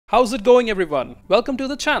How's it going, everyone? Welcome to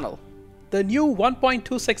the channel. The new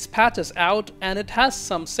 1.26 patch is out and it has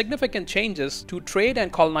some significant changes to trade and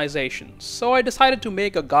colonization. So I decided to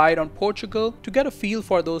make a guide on Portugal to get a feel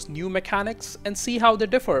for those new mechanics and see how they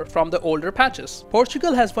differ from the older patches.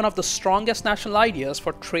 Portugal has one of the strongest national ideas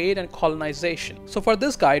for trade and colonization. So for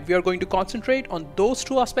this guide, we are going to concentrate on those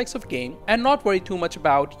two aspects of game and not worry too much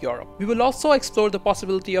about Europe. We will also explore the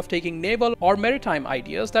possibility of taking naval or maritime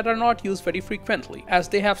ideas that are not used very frequently, as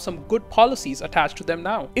they have some good policies attached to them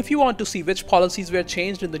now. If you want to see which policies were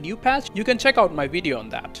changed in the new patch, you can check out my video on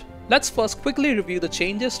that. Let's first quickly review the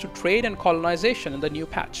changes to trade and colonization in the new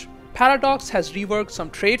patch. Paradox has reworked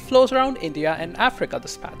some trade flows around India and Africa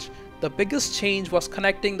this patch. The biggest change was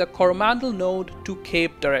connecting the Coromandel node to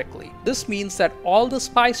Cape directly. This means that all the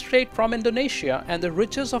spice trade from Indonesia and the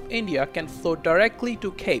riches of India can flow directly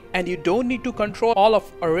to Cape, and you don't need to control all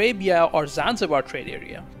of Arabia or Zanzibar trade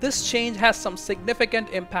area. This change has some significant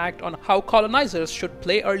impact on how colonizers should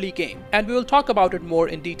play early game, and we will talk about it more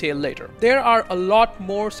in detail later. There are a lot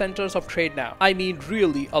more centers of trade now. I mean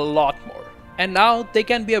really a lot more. And now they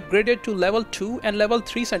can be upgraded to level 2 and level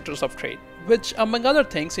 3 centers of trade, which among other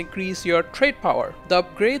things increase your trade power. The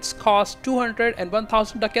upgrades cost 200 and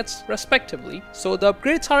 1000 ducats respectively, so the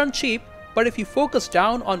upgrades aren't cheap, but if you focus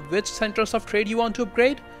down on which centers of trade you want to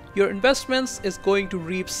upgrade, your investments is going to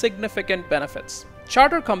reap significant benefits.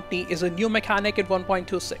 Charter company is a new mechanic in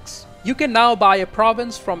 1.26. You can now buy a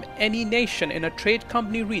province from any nation in a trade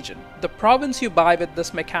company region. The province you buy with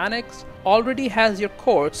this mechanics already has your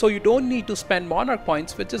court, so you don't need to spend monarch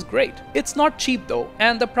points, which is great. It's not cheap though,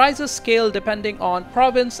 and the prices scale depending on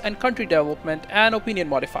province and country development and opinion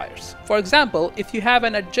modifiers. For example, if you have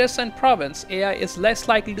an adjacent province, AI is less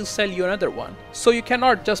likely to sell you another one, so you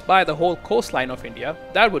cannot just buy the whole coastline of India.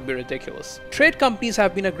 That would be ridiculous. Trade companies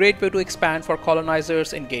have been a great way to expand for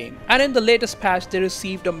colonizers in game, and in the latest patch they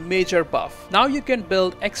received a major buff. Now you can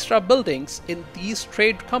build extra buildings in these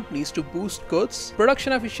trade companies to boost goods,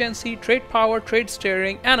 production efficiency, trade power, trade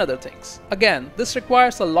steering, and other things. Again, this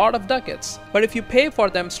requires a lot of ducats, but if you pay for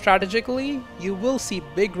them strategically, you will see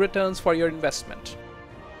big returns for your investment.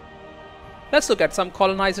 Let's look at some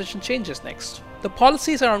colonization changes next. The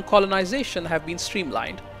policies around colonization have been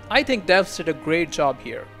streamlined. I think devs did a great job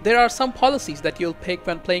here. There are some policies that you'll pick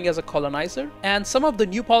when playing as a colonizer, and some of the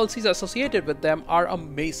new policies associated with them are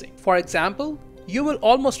amazing. For example, you will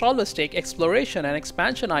almost always take exploration and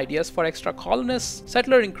expansion ideas for extra colonists,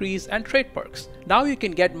 settler increase, and trade perks. Now you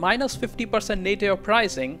can get minus 50% native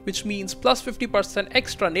pricing, which means plus 50%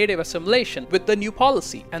 extra native assimilation with the new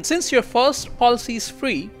policy. And since your first policy is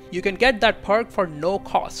free, you can get that perk for no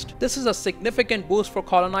cost. This is a significant boost for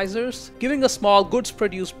colonizers, giving a small goods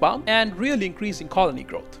produced bump and really increasing colony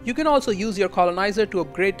growth. You can also use your colonizer to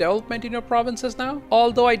upgrade development in your provinces now,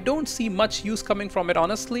 although I don't see much use coming from it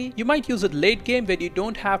honestly. You might use it late game when you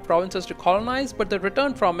don't have provinces to colonize, but the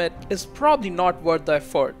return from it is probably not worth the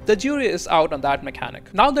effort. The jury is out on that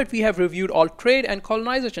mechanic. Now that we have reviewed all trade and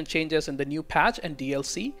colonization changes in the new patch and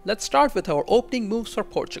DLC, let's start with our opening moves for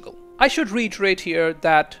Portugal. I should reiterate here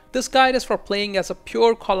that this guide is for playing as a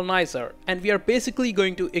pure colonizer, and we are basically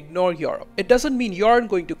going to ignore Europe. It doesn't mean you aren't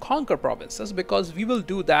going to conquer provinces, because we will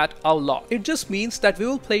do that a lot. It just means that we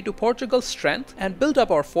will play to Portugal's strength and build up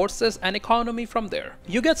our forces and economy from there.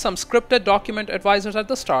 You get some scripted document advisors at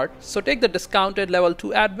the start, so take the discounted level 2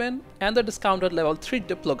 admin and the discounted level 3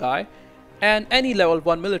 diplo guy and any level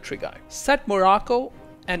 1 military guy. Set Morocco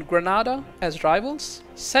and Granada as rivals.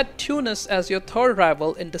 Set Tunis as your third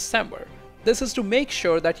rival in December. This is to make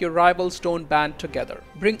sure that your rivals don't band together.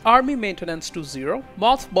 Bring army maintenance to 0.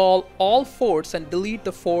 Mothball all forts and delete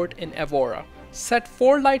the fort in Evora. Set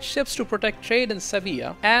 4 light ships to protect trade in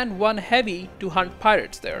Sevilla and 1 heavy to hunt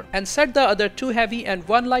pirates there, and set the other 2 heavy and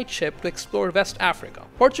 1 light ship to explore West Africa.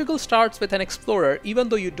 Portugal starts with an explorer even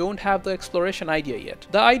though you don't have the exploration idea yet.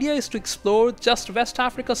 The idea is to explore just West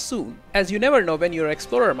Africa soon, as you never know when your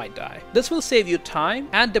explorer might die. This will save you time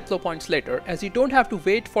and diplo points later, as you don't have to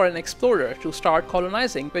wait for an explorer to start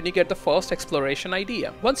colonizing when you get the first exploration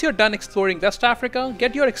idea. Once you're done exploring West Africa,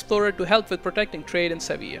 get your explorer to help with protecting trade in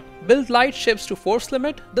Sevilla. Build light ships to force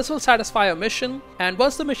limit. This will satisfy a mission, and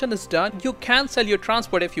once the mission is done, you can sell your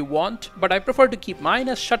transport if you want, but I prefer to keep mine,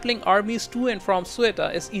 as shuttling armies to and from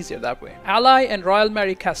Ceuta is easier that way. Ally and Royal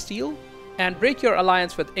Marry Castile and break your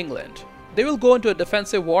alliance with England. They will go into a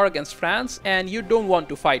defensive war against France, and you don't want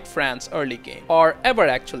to fight France early game, or ever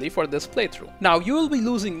actually for this playthrough. Now you will be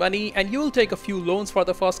losing money and you will take a few loans for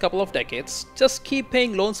the first couple of decades. Just keep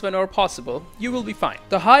paying loans whenever possible, you will be fine.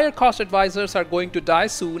 The higher cost advisors are going to die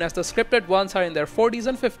soon, as the scripted ones are in their 40s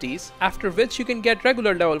and 50s, after which you can get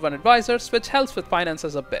regular level 1 advisors, which helps with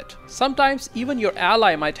finances a bit. Sometimes even your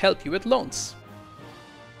ally might help you with loans.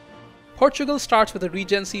 Portugal starts with a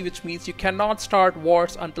regency, which means you cannot start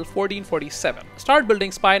wars until 1447. Start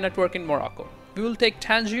building spy network in Morocco. We will take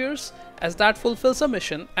Tangiers, as that fulfills a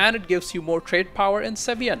mission and it gives you more trade power in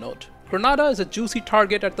Sevilla note. Granada is a juicy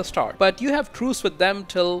target at the start, but you have truce with them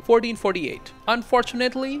till 1448.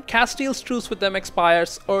 Unfortunately, Castile's truce with them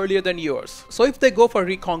expires earlier than yours, so if they go for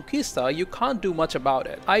Reconquista, you can't do much about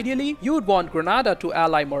it. Ideally, you would want Granada to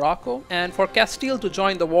ally Morocco and for Castile to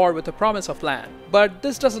join the war with a promise of land, but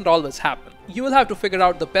this doesn't always happen. You will have to figure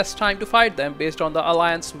out the best time to fight them based on the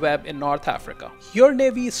alliance web in North Africa. Your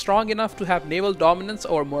navy is strong enough to have naval dominance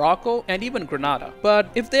over Morocco and even Granada, but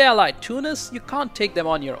if they ally Tunis, you can't take them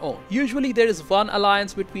on your own. Usually there is one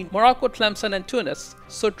alliance between Morocco, Tlemcen and Tunis,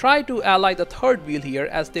 so try to ally the third wheel here,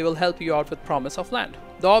 as they will help you out with promise of land.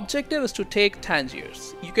 The objective is to take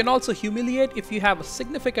Tangiers. You can also humiliate if you have a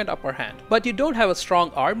significant upper hand, but you don't have a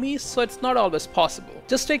strong army, so it's not always possible.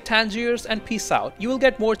 Just take Tangiers and peace out. You will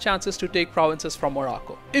get more chances to take provinces from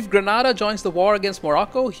Morocco. If Granada joins the war against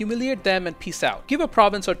Morocco, humiliate them and peace out. Give a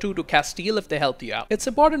province or two to Castile if they help you out. It's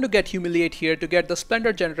important to get humiliate here to get the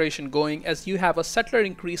splendor generation going, as you have a settler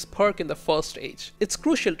increase perk in the first age. It's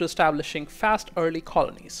crucial to establishing fast early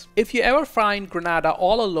colonies. If you ever find Granada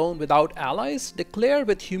all alone without allies, declare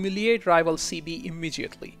with humiliate rival CB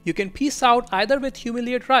immediately. You can peace out either with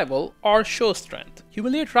humiliate rival or show strength.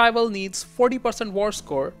 Humiliate rival needs 40% war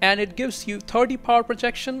score and it gives you 30 power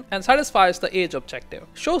projection and satisfies the age objective.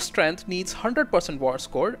 Show strength needs 100% war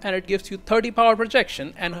score and it gives you 30 power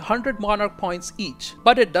projection and 100 monarch points each,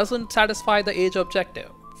 but it doesn't satisfy the age objective,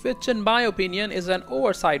 which in my opinion is an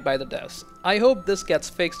oversight by the devs. I hope this gets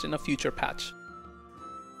fixed in a future patch.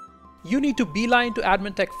 You need to beeline to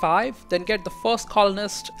Admin Tech 5, then get the first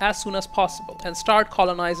colonist as soon as possible and start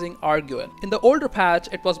colonizing Arguin. In the older patch,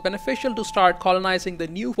 it was beneficial to start colonizing the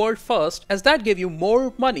new world first, as that gave you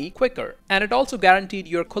more money quicker, and it also guaranteed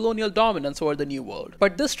your colonial dominance over the new world.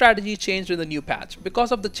 But this strategy changed in the new patch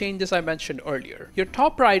because of the changes I mentioned earlier. Your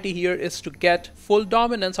top priority here is to get full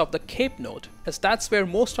dominance of the Cape node, as that's where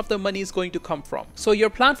most of the money is going to come from. So your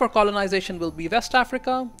plan for colonization will be West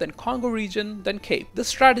Africa, then Congo region, then Cape. This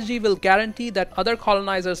strategy will guarantee that other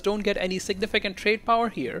colonizers don't get any significant trade power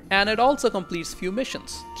here, and it also completes few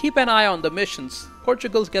missions. Keep an eye on the missions.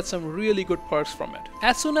 Portugal gets some really good perks from it.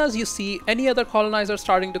 As soon as you see any other colonizer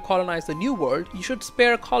starting to colonize the new world, you should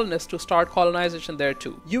spare a colonist to start colonization there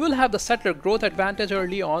too. You will have the settler growth advantage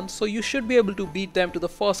early on, so you should be able to beat them to the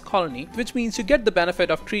first colony, which means you get the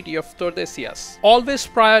benefit of Treaty of Tordesillas. Always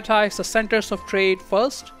prioritize the centers of trade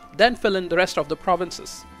first, then fill in the rest of the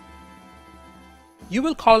provinces. You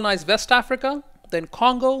will colonize West Africa, then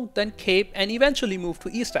Congo, then Cape, and eventually move to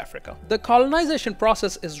East Africa. The colonization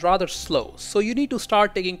process is rather slow, so you need to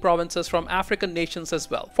start taking provinces from African nations as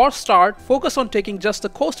well. For start, focus on taking just the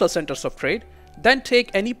coastal centers of trade, then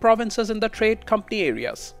take any provinces in the trade company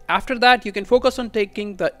areas. After that, you can focus on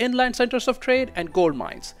taking the inland centers of trade and gold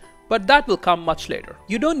mines, but that will come much later.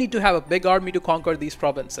 You don't need to have a big army to conquer these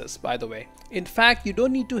provinces, by the way. In fact, you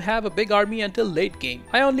don't need to have a big army until late game.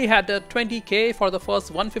 I only had a 20k for the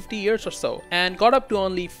first 150 years or so, and got up to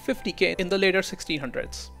only 50k in the later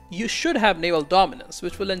 1600s. You should have naval dominance,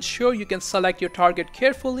 which will ensure you can select your target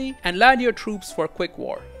carefully and land your troops for quick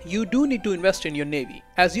war. You do need to invest in your navy,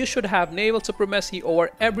 as you should have naval supremacy over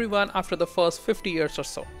everyone after the first 50 years or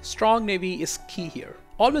so. Strong navy is key here.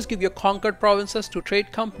 Always give your conquered provinces to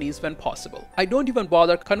trade companies when possible. I don't even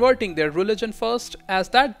bother converting their religion first, as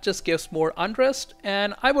that just gives more unrest,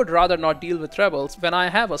 and I would rather not deal with rebels when I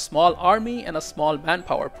have a small army and a small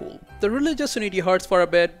manpower pool. The religious unity hurts for a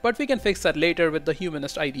bit, but we can fix that later with the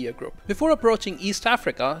humanist idea group. Before approaching East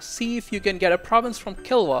Africa, see if you can get a province from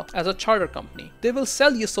Kilwa as a charter company. They will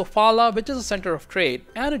sell you Sofala, which is a center of trade,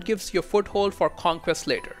 and it gives you a foothold for conquest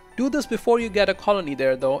later. Do this before you get a colony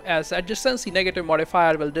there though, as adjacency negative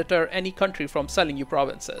modifier will deter any country from selling you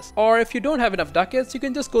provinces. Or if you don't have enough ducats, you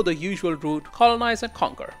can just go the usual route, colonize and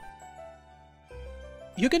conquer.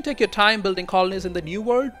 You can take your time building colonies in the New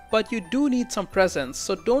World, but you do need some presence,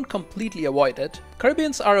 so don't completely avoid it.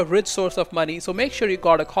 Caribbeans are a rich source of money, so make sure you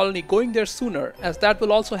got a colony going there sooner, as that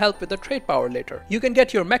will also help with the trade power later. You can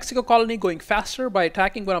get your Mexico colony going faster by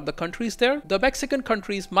attacking one of the countries there. The Mexican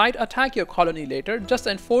countries might attack your colony later, just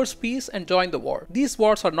enforce peace and join the war. These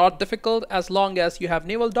wars are not difficult as long as you have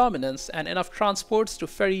naval dominance and enough transports to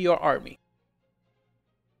ferry your army.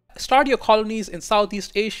 Start your colonies in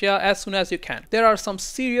Southeast Asia as soon as you can. There are some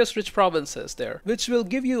serious rich provinces there, which will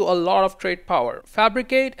give you a lot of trade power.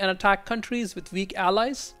 Fabricate and attack countries with weak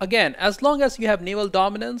allies. Again, as long as you have naval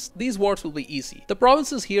dominance, these wars will be easy. The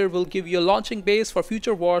provinces here will give you a launching base for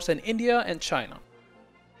future wars in India and China.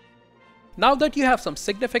 Now that you have some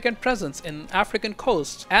significant presence in African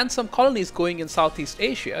coasts and some colonies going in Southeast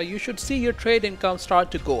Asia, you should see your trade income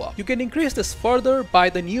start to go up. You can increase this further by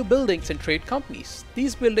the new buildings in trade companies.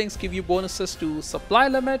 These buildings give you bonuses to supply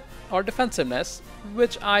limit or defensiveness,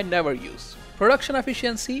 which I never use. Production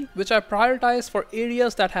efficiency, which I prioritize for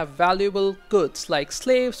areas that have valuable goods like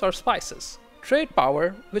slaves or spices. Trade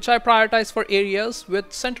power, which I prioritize for areas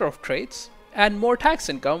with center of trades. And more tax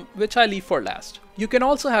income, which I leave for last. You can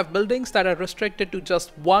also have buildings that are restricted to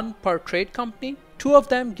just one per trade company. 2 of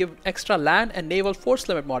them give extra land and naval force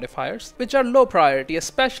limit modifiers, which are low priority,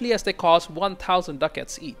 especially as they cost 1,000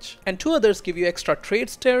 ducats each. And 2 others give you extra trade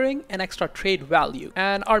steering and extra trade value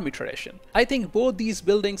and army tradition. I think both these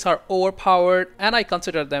buildings are overpowered and I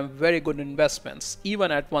consider them very good investments,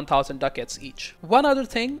 even at 1,000 ducats each. One other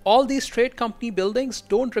thing, all these trade company buildings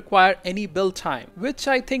don't require any build time, which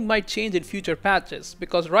I think might change in future patches,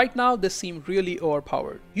 because right now they seem really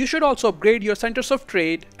overpowered. You should also upgrade your centers of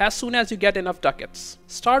trade as soon as you get enough ducats.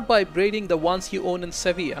 Start by upgrading the ones you own in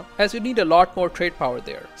Sevilla, as you need a lot more trade power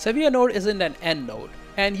there. Sevilla node isn't an end node,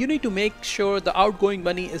 and you need to make sure the outgoing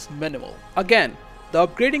money is minimal. Again, the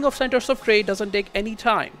upgrading of centers of trade doesn't take any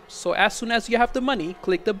time, so as soon as you have the money,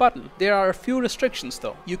 click the button. There are a few restrictions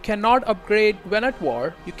though. You cannot upgrade when at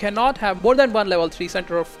war, you cannot have more than one level 3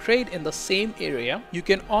 center of trade in the same area, you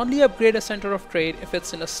can only upgrade a center of trade if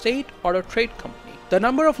it's in a state or a trade company. The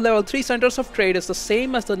number of level 3 centers of trade is the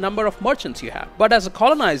same as the number of merchants you have. But as a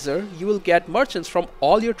colonizer, you will get merchants from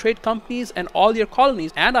all your trade companies and all your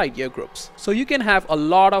colonies and idea groups. So you can have a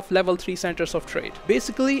lot of level 3 centers of trade.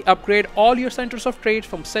 Basically, upgrade all your centers of trade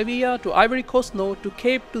from Sevilla to Ivory Coast node to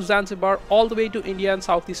Cape to Zanzibar all the way to India and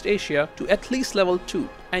Southeast Asia to at least level 2,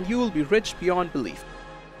 and you will be rich beyond belief.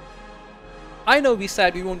 I know we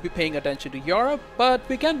said we won't be paying attention to Europe, but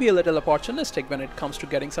we can be a little opportunistic when it comes to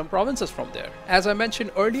getting some provinces from there. As I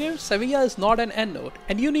mentioned earlier, Sevilla is not an end node,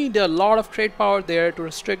 and you need a lot of trade power there to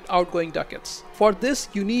restrict outgoing ducats. For this,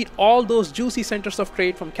 you need all those juicy centers of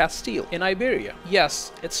trade from Castile in Iberia.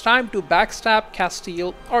 Yes, it's time to backstab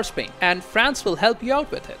Castile or Spain, and France will help you out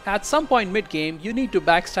with it. At some point mid-game, you need to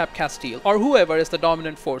backstab Castile or whoever is the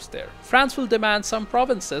dominant force there. France will demand some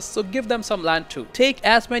provinces, so give them some land too. Take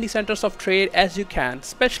as many centers of trade as you can,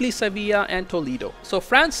 especially Sevilla and Toledo. So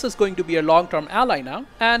France is going to be a long-term ally now,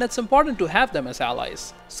 and it's important to have them as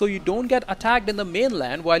allies, so you don't get attacked in the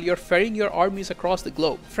mainland while you're ferrying your armies across the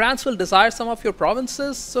globe. France will desire some of your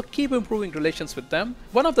provinces, so keep improving relations with them.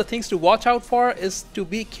 One of the things to watch out for is to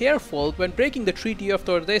be careful when breaking the Treaty of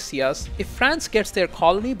Tordesillas. If France gets their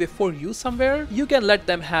colony before you somewhere, you can let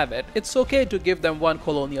them have it. It's okay to give them one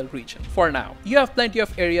colonial region. For now, you have plenty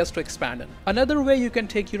of areas to expand in. Another way you can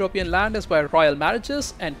take European land is by royal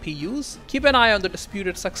marriages and PUs. Keep an eye on the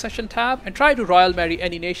disputed succession tab and try to royal marry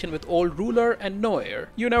any nation with old ruler and no heir.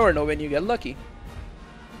 You never know when you get lucky.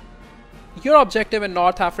 Your objective in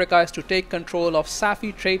North Africa is to take control of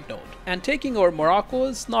Safi trade node, and taking over Morocco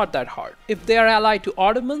is not that hard. If they are allied to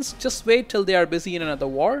Ottomans, just wait till they are busy in another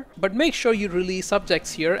war, but make sure you release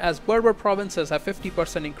subjects here, as Berber provinces have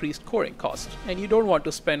 50% increased coring cost, and you don't want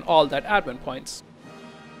to spend all that admin points.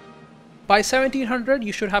 By 1700,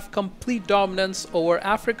 you should have complete dominance over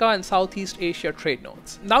Africa and Southeast Asia trade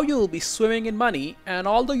nodes. Now you will be swimming in money, and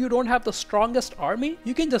although you don't have the strongest army,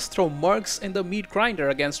 you can just throw mercs in the meat grinder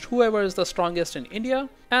against whoever is the strongest in India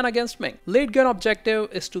and against Ming. Late game objective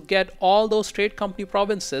is to get all those trade company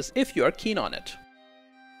provinces if you are keen on it.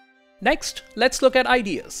 Next, let's look at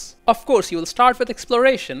ideas. Of course, you will start with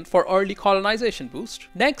exploration for early colonization boost.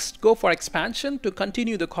 Next, go for expansion to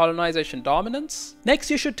continue the colonization dominance. Next,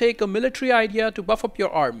 you should take a military idea to buff up your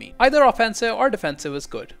army. Either offensive or defensive is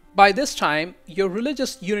good. By this time, your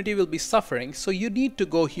religious unity will be suffering, so you need to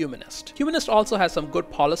go humanist. Humanist also has some good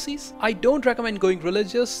policies. I don't recommend going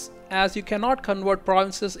religious as you cannot convert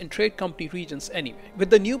provinces in trade company regions anyway. With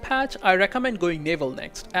the new patch, I recommend going naval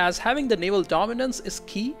next, as having the naval dominance is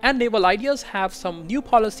key and naval ideas have some new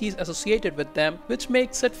policies associated with them which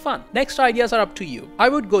makes it fun. Next ideas are up to you. I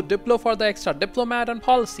would go Diplo for the extra diplomat and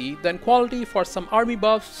policy, then quality for some army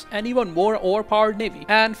buffs and even more overpowered navy,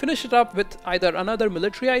 and finish it up with either another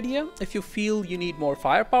military idea if you feel you need more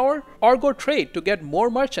firepower, or go trade to get more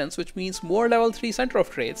merchants, which means more level 3 center of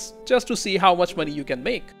trades, just to see how much money you can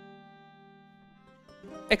make.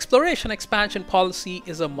 Exploration expansion policy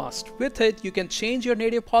is a must. With it, you can change your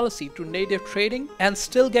native policy to native trading and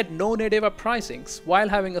still get no native uprisings while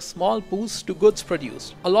having a small boost to goods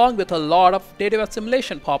produced, along with a lot of native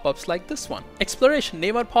assimilation pop-ups like this one. Exploration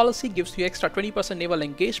naval policy gives you extra 20% naval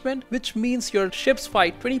engagement, which means your ships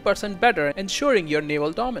fight 20% better, ensuring your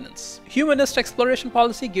naval dominance. Humanist exploration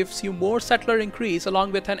policy gives you more settler increase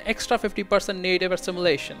along with an extra 50% native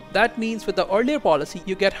assimilation. That means with the earlier policy,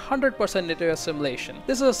 you get 100% native assimilation.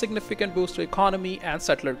 This is a significant boost to economy and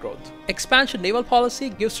settler growth. Expansion naval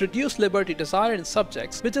policy gives reduced liberty desire in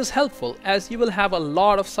subjects, which is helpful as you will have a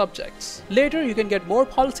lot of subjects. Later, you can get more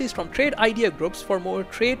policies from trade idea groups for more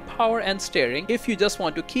trade power and steering if you just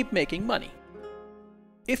want to keep making money.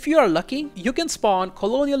 If you are lucky, you can spawn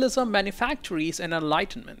colonialism, manufactories, and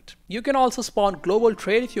enlightenment. You can also spawn global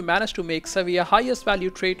trade if you manage to make Sevilla highest value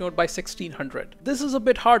trade node by 1600. This is a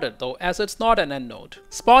bit harder though, as it's not an end node.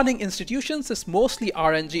 Spawning institutions is mostly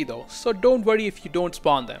RNG though, so don't worry if you don't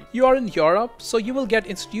spawn them. You are in Europe, so you will get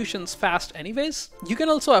institutions fast anyways. You can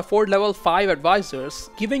also afford level 5 advisors,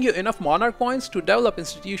 giving you enough monarch points to develop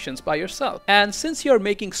institutions by yourself. And since you're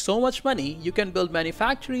making so much money, you can build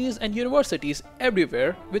manufactories and universities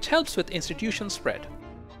everywhere, which helps with institution spread.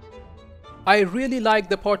 I really like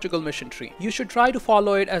the Portugal mission tree. You should try to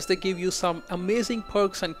follow it as they give you some amazing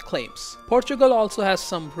perks and claims. Portugal also has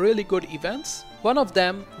some really good events. One of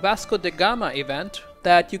them, Vasco da Gama event,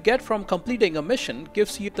 that you get from completing a mission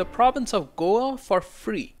gives you the province of Goa for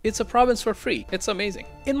free. It's a province for free. It's amazing.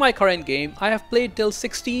 In my current game, I have played till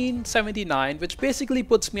 1679, which basically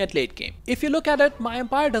puts me at late game. If you look at it, my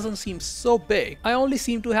empire doesn't seem so big. I only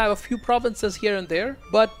seem to have a few provinces here and there,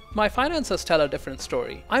 but my finances tell a different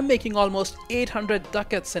story. I'm making almost 800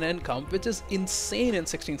 ducats in income, which is insane in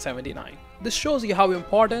 1679. This shows you how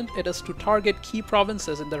important it is to target key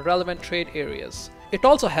provinces in the relevant trade areas. It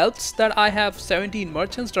also helps that I have 17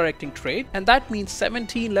 merchants directing trade, and that means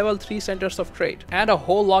 17 level 3 centers of trade and a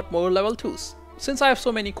whole lot more level 2s. Since I have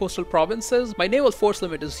so many coastal provinces, my naval force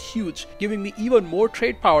limit is huge, giving me even more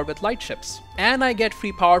trade power with light ships. And I get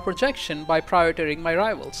free power projection by privateering my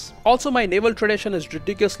rivals. Also, my naval tradition is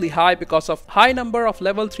ridiculously high because of high number of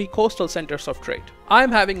level 3 coastal centers of trade.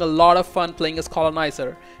 I'm having a lot of fun playing as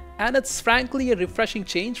colonizer, and it's frankly a refreshing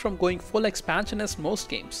change from going full expansionist most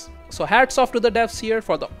games. So hats off to the devs here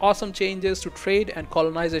for the awesome changes to trade and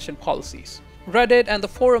colonization policies. Reddit and the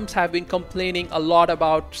forums have been complaining a lot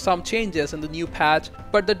about some changes in the new patch,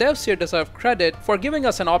 but the devs here deserve credit for giving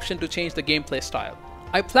us an option to change the gameplay style.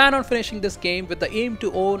 I plan on finishing this game with the aim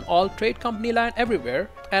to own all trade company land everywhere,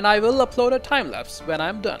 and I will upload a time lapse when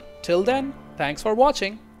I'm done. Till then, thanks for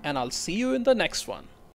watching, and I'll see you in the next one.